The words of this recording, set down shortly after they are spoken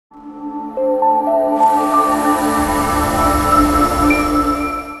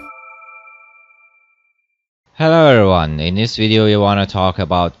Hello everyone, in this video we want to talk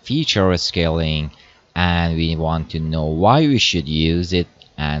about feature scaling, and we want to know why we should use it,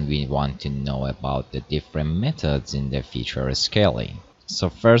 and we want to know about the different methods in the feature scaling. So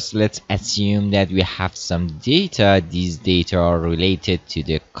first let's assume that we have some data. These data are related to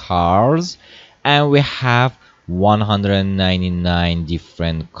the cars, and we have 199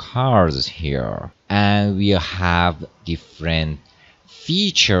 different cars here, and we have different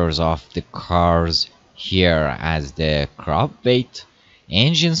features of the cars here as the crop weight,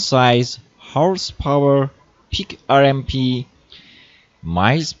 engine size, horsepower, peak RMP,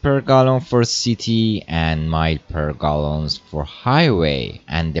 miles per gallon for city, and mile per gallons for highway,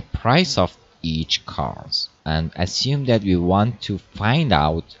 and the price of each cars. And assume that we want to find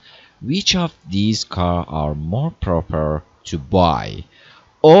out which of these cars are more proper to buy.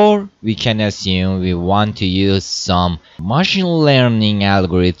 Or we can assume we want to use some machine learning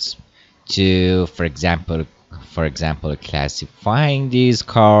algorithms to, for example, classifying these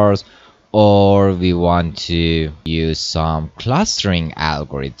cars, or we want to use some clustering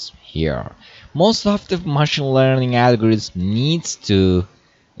algorithms here. Most of the machine learning algorithms needs to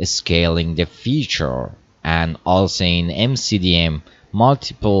scaling the feature, and also in MCDM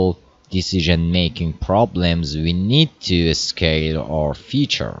multiple decision making problems we need to scale our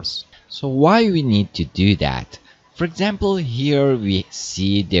features. So why we need to do that? For example, here we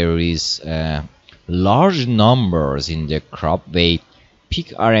see there is large numbers in the crop weight, peak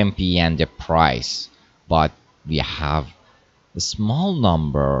RMP, and the price, but we have small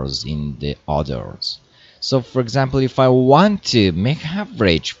numbers in the others. So for example, if I want to make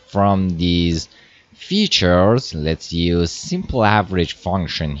average from these features, let's use simple average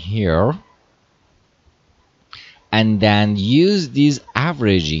function here, and then use this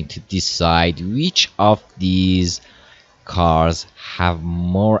averaging to decide which of these cars have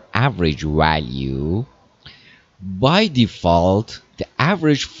more average value. By default, the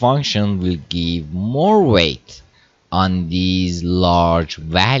average function will give more weight on these large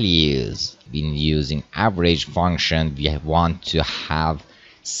values. In using average function, we want to have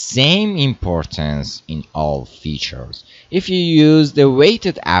same importance in all features. If you use the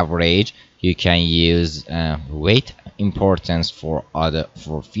weighted average, you can use weight importance for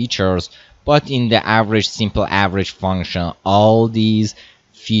features, but in the average simple average function, all these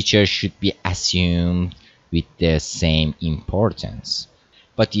features should be assumed with the same importance.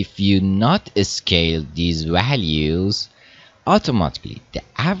 But if you not scale these values, automatically the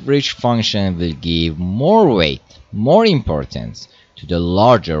average function will give more weight, more importance to the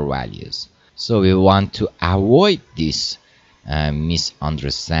larger values. So we want to avoid this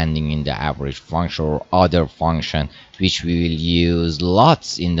misunderstanding in the average function or other function, which we will use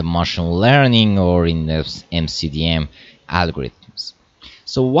lots in the machine learning or in the MCDM algorithms.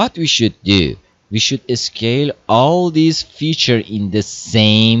 So what we should do, we should scale all these features in the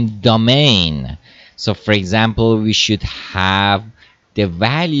same domain. So for example, we should have the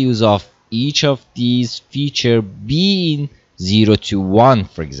values of each of these features being 0 to 1,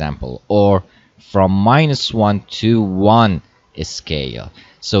 for example, or from -1 to 1 scale.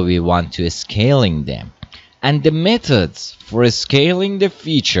 So we want to scaling them. And the methods for scaling the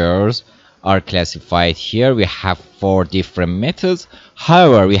features are classified here. We have 4 different methods.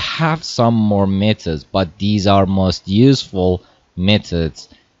 However, we have some more methods, but these are most useful methods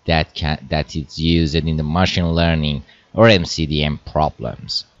that is used in the machine learning or MCDM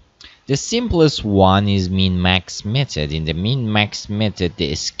problems. The simplest one is min-max method. In the min-max method,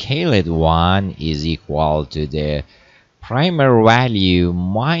 the scaled one is equal to the primary value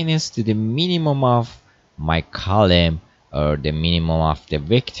minus to the minimum of my column, or the minimum of the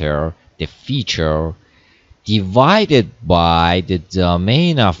vector, the feature, divided by the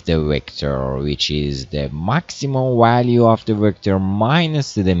domain of the vector, which is the maximum value of the vector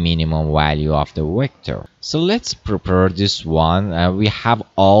minus the minimum value of the vector. So let's prepare this one. We have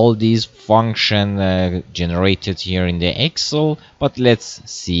all these functions generated here in the Excel, but let's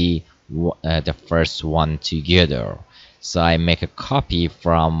see the first one together. So I make a copy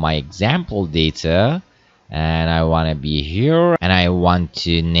from my example data, and I want to be here, and I want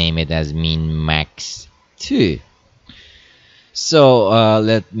to name it as min-max 2. So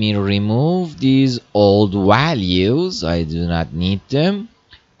let me remove these old values. I do not need them.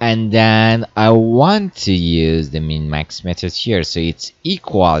 And then I want to use the min-max method here. So it's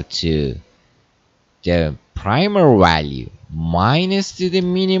equal to the primary value minus to the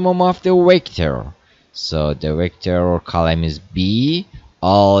minimum of the vector. So the vector or column is B,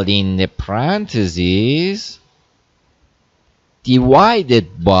 all in the parentheses,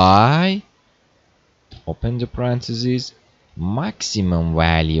 divided by, open the parentheses, maximum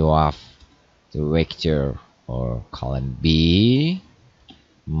value of the vector or column B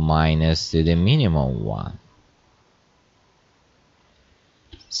minus to the minimum one.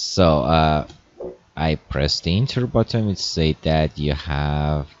 So I press the enter button. It says that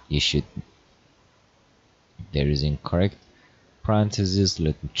there is incorrect parentheses.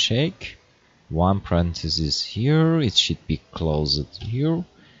 Let me check. One parenthesis here, it should be closed here,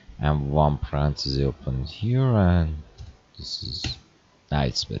 and one parenthesis open here, and this is, now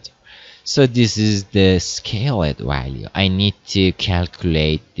it's better. So this is the scaled value. I need to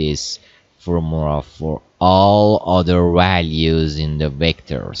calculate this formula for all other values in the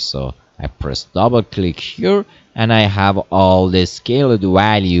vector. So I press double click here, and I have all the scaled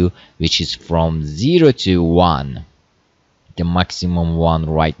value, which is from 0 to 1. The maximum one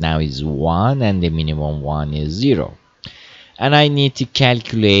right now is 1, and the minimum one is 0. And I need to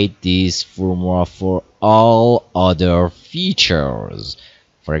calculate this formula for all other features.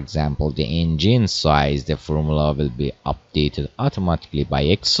 For example, the engine size, the formula will be updated automatically by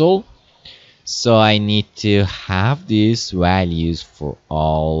Excel. So I need to have these values for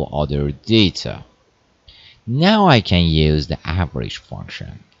all other data. Now I can use the average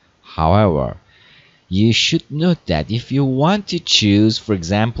function. However, you should note that if you want to choose, for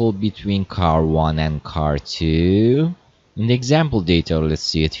example, between car 1 and car 2, in the example data, let's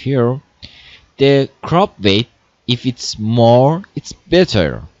see it here, the crop weight, if it's more, it's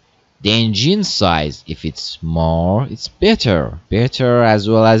better. The engine size, if it's more, it's better. Better as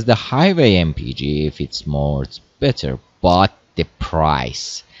well as the highway MPG, if it's more, it's better. But the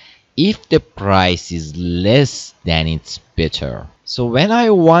price, if the price is less, then it's better. So when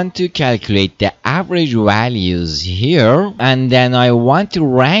I want to calculate the average values here, and then I want to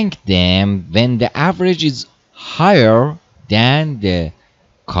rank them, when the average is higher, then the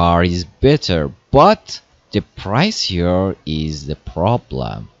car is better. But the price here is the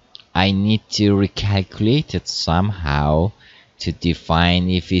problem. I need to recalculate it somehow to define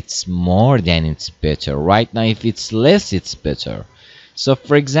if it's more, then it's better. Right now, if it's less, it's better. So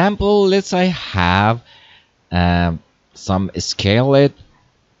for example, let's say I have some scaled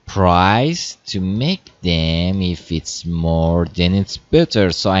price to make them, if it's more, then it's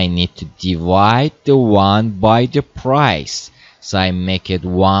better. So I need to divide the 1 by the price. So I make it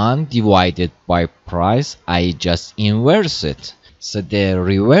 1 divided by price. I just inverse it. So the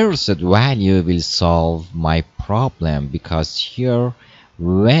reversed value will solve my problem, because here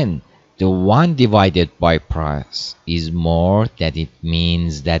when the 1 divided by price is more, that it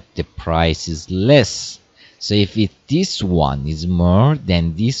means that the price is less. So if this one is more,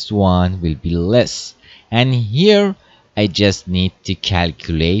 then this one will be less. And here I just need to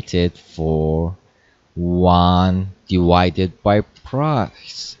calculate it for 1 divided by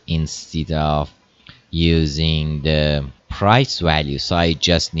price instead of using the price value. So I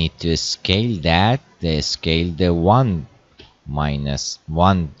just need to scale the 1 minus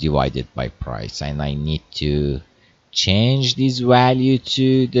 1 divided by price, and I need to change this value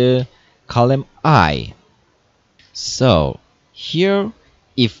to the column I. So here,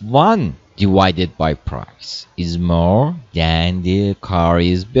 if 1 divided by price is more, then the car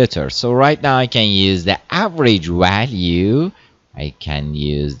is better. So right now I can use the average value. I can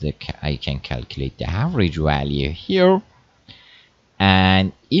calculate the average value here.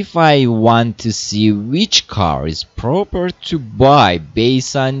 And if I want to see which car is proper to buy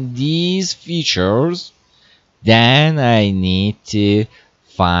based on these features, then I need to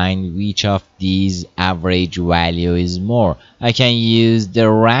find which of these average value is more. I can use the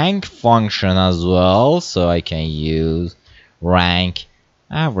rank function as well. So I can use rank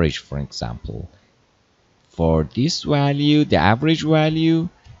average, for example, for this value, the average value,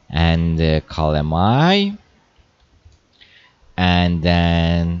 and the column I. And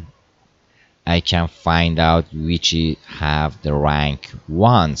then I can find out which have the rank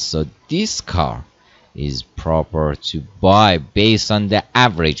 1. So this car is proper to buy based on the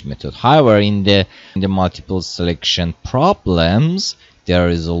average method. However, in the multiple selection problems, there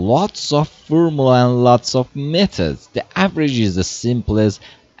is lots of formula and lots of methods. The average is the simplest,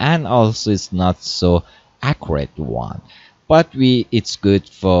 and also it's not so accurate one. But it's good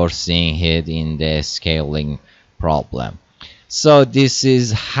for seeing it in the scaling problem. So this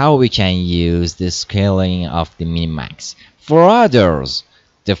is how we can use the scaling of the minimax. For others,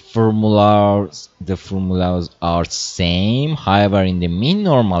 the formulas are same. However, in the mean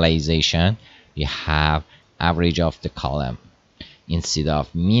normalization, we have average of the column instead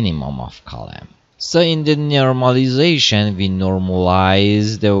of minimum of column. So in the normalization, we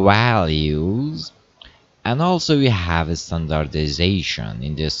normalize the values, and also we have a standardization.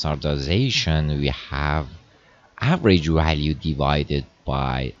 In the standardization, we have average value divided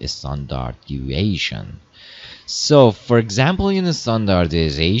by a standard deviation. So for example, in the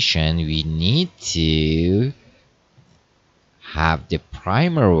standardization, we need to have the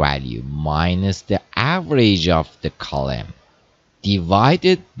primary value minus the average of the column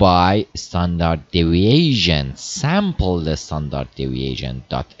divided by standard deviation. Sample the standard deviation.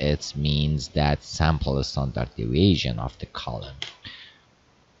 It means that sample the standard deviation of the column.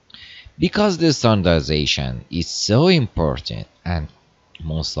 Because the standardization is so important and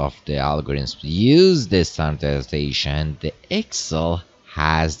most of the algorithms use the standardization, the Excel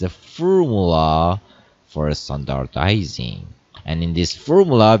has the formula for standardizing. And in this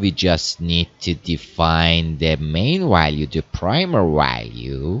formula, we just need to define the main value, the primary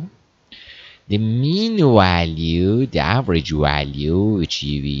value, the mean value, the average value, which we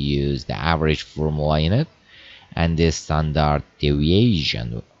use the average formula in it, and the standard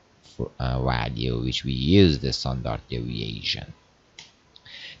deviation value, which we use the standard deviation.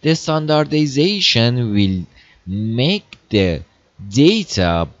 The standardization will make the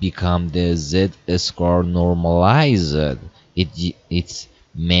data become the z-score normalized. It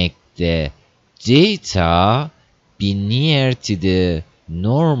make the data be near to the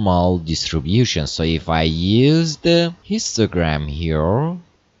normal distribution. So if I use the histogram here,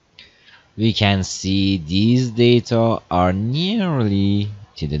 we can see these data are nearly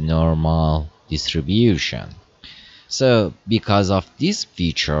to the normal distribution. So because of this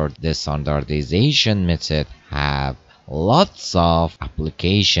feature, the standardization method have lots of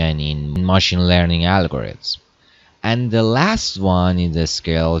application in machine learning algorithms. And the last one is the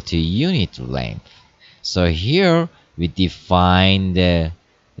scale to unit length. So here we define the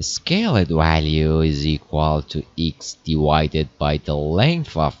scaled value is equal to x divided by the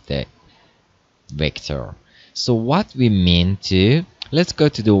length of the vector. So what we mean to, let's go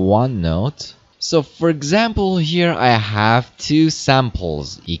to the OneNote. So for example, here I have two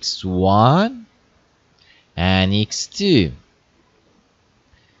samples, x1 and x2.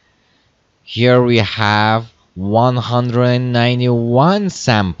 Here we have 191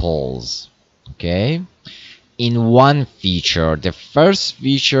 samples. Okay, in one feature, the first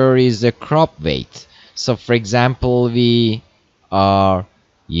feature is the crop weight. So for example, we are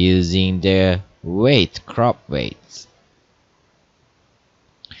using the crop weight.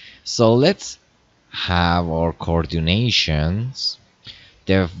 So let's have our coordinations.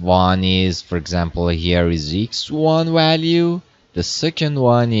 The one is, for example, here is x1 value, the second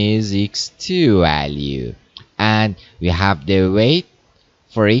one is x2 value, and we have the weight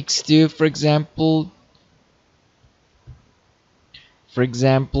for x2, for example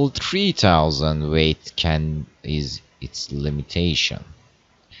 3000 weight is its limitation,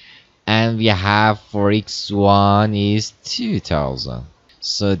 and we have for x1 is 2000.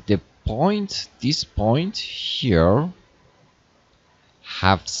 So this point here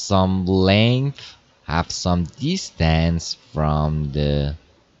have some length, have some distance from the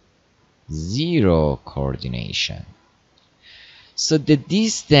zero coordination. So the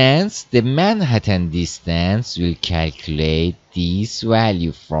distance, the Manhattan distance, will calculate this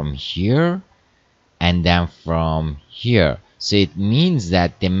value from here and then from here. So it means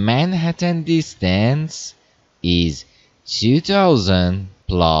that the Manhattan distance is 2000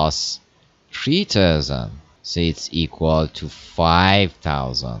 plus 3000. So it's equal to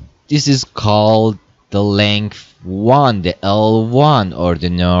 5000. This is called the length 1, the L1 or the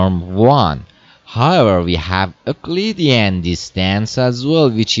norm 1. However, we have Euclidean distance as well,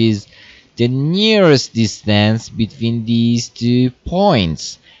 which is the nearest distance between these 2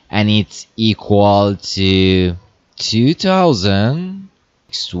 points, and it's equal to 2000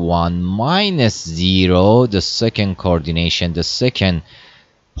 x1 minus 0, the second coordination, the second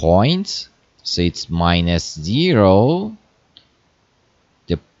point. So it's minus 0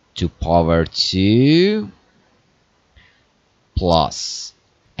 to power 2 plus,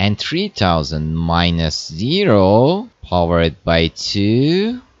 and 3000 minus 0 powered by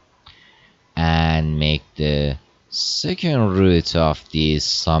 2, and make the second root of this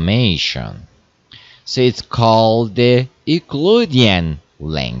summation. So it's called the Euclidean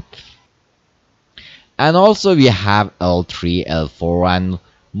length. And also we have L3, L4 and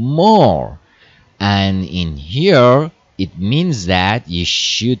more. And in here, it means that you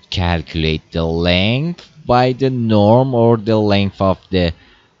should calculate the length by the norm or the length of the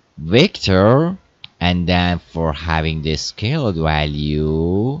vector, and then for having the scaled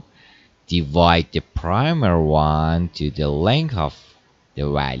value, divide the primary one to the length of the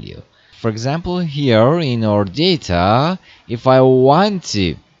value. For example, here in our data, if I want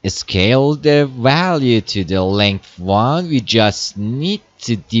to scale the value to the length 1, we just need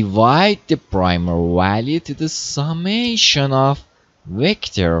to divide the primary value to the summation of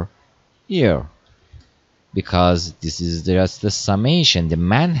vector here. because this is just the summation, the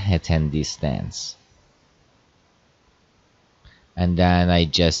Manhattan distance. And then I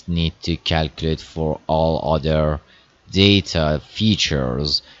just need to calculate for all other data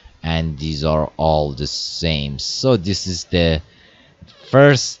features, and these are all the same. So this is the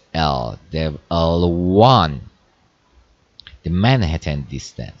first L, the L1, the Manhattan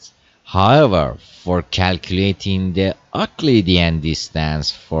distance. However, for calculating the Euclidean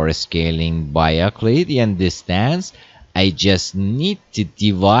distance, for scaling by Euclidean distance, I just need to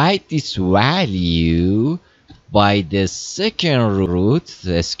divide this value by the second root,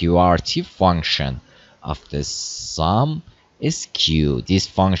 the sqrt function of the sum sq. This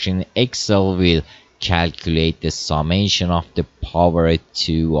function Excel will calculate the summation of the power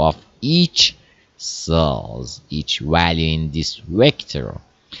 2 of each cells, each value in this vector.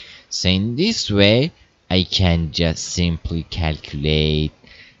 So in this way, I can just simply calculate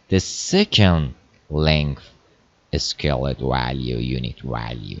the second length scaled value, unit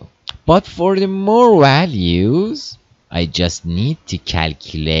value. But for the more values, I just need to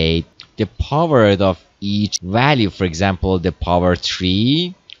calculate the power of each value. For example, the power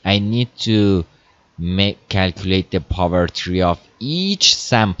 3, I need to calculate the power 3 of each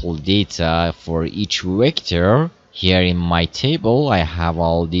sample data for each vector. Here in my table, I have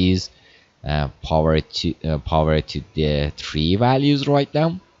all these power to the 3 values right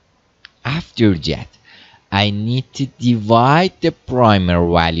now. After that, I need to divide the primary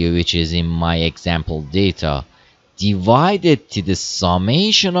value, which is in my example data, divided to the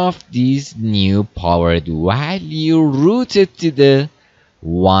summation of these new powered value rooted to the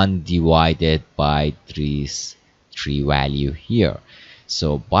 1 divided by 3 value here.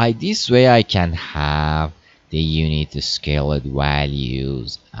 So by this way, I can have the unit scaled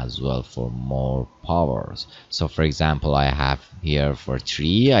values as well for more powers. So for example, I have here for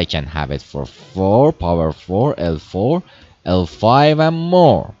 3, I can have it for 4, power 4, L4, L5 and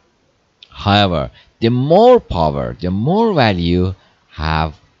more. However, the more power, the more value,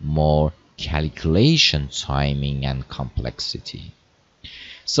 have more calculation timing and complexity.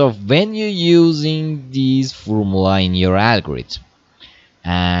 So when you're using these formula in your algorithm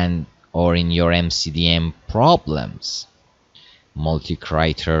and or in your MCDM problems,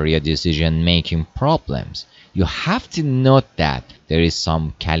 multi-criteria decision-making problems, you have to note that there is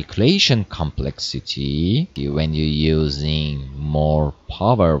some calculation complexity when you're using more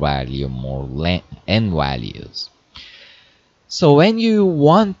power value, more n values. So when you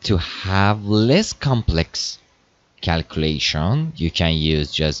want to have less complex calculation, you can use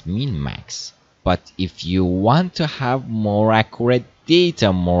just min-max. But if you want to have more accurate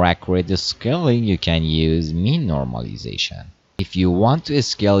data, more accurate scaling, you can use mean normalization. If you want to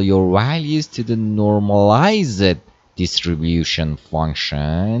scale your values to the normalized distribution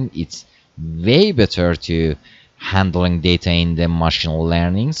function, it's way better to handling data in the machine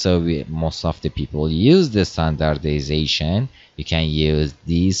learning. So most of the people use the standardization. You can use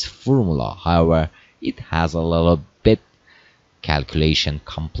this formula. However, it has a little bit calculation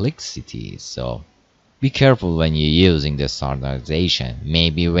complexity, so be careful when you're using the standardization.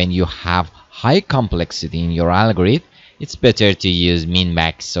 Maybe when you have high complexity in your algorithm, it's better to use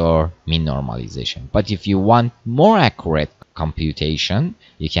min-max or mean normalization. But if you want more accurate computation,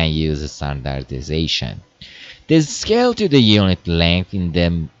 you can use standardization. The scale to the unit length in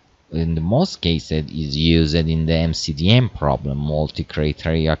the most cases is used in the MCDM problem,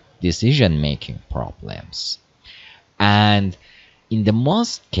 multi-criteria decision-making problems. And in the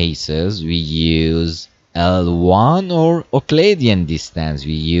most cases, we use L1 or Euclidean distance.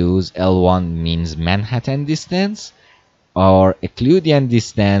 We use L1 means Manhattan distance or Euclidean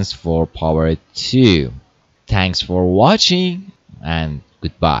distance for power 2. Thanks for watching and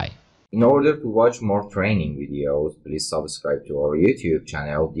goodbye. In order to watch more training videos, please subscribe to our YouTube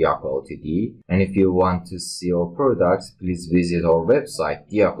channel, Diako Ltd. And if you want to see our products, please visit our website,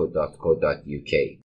 diako.co.uk.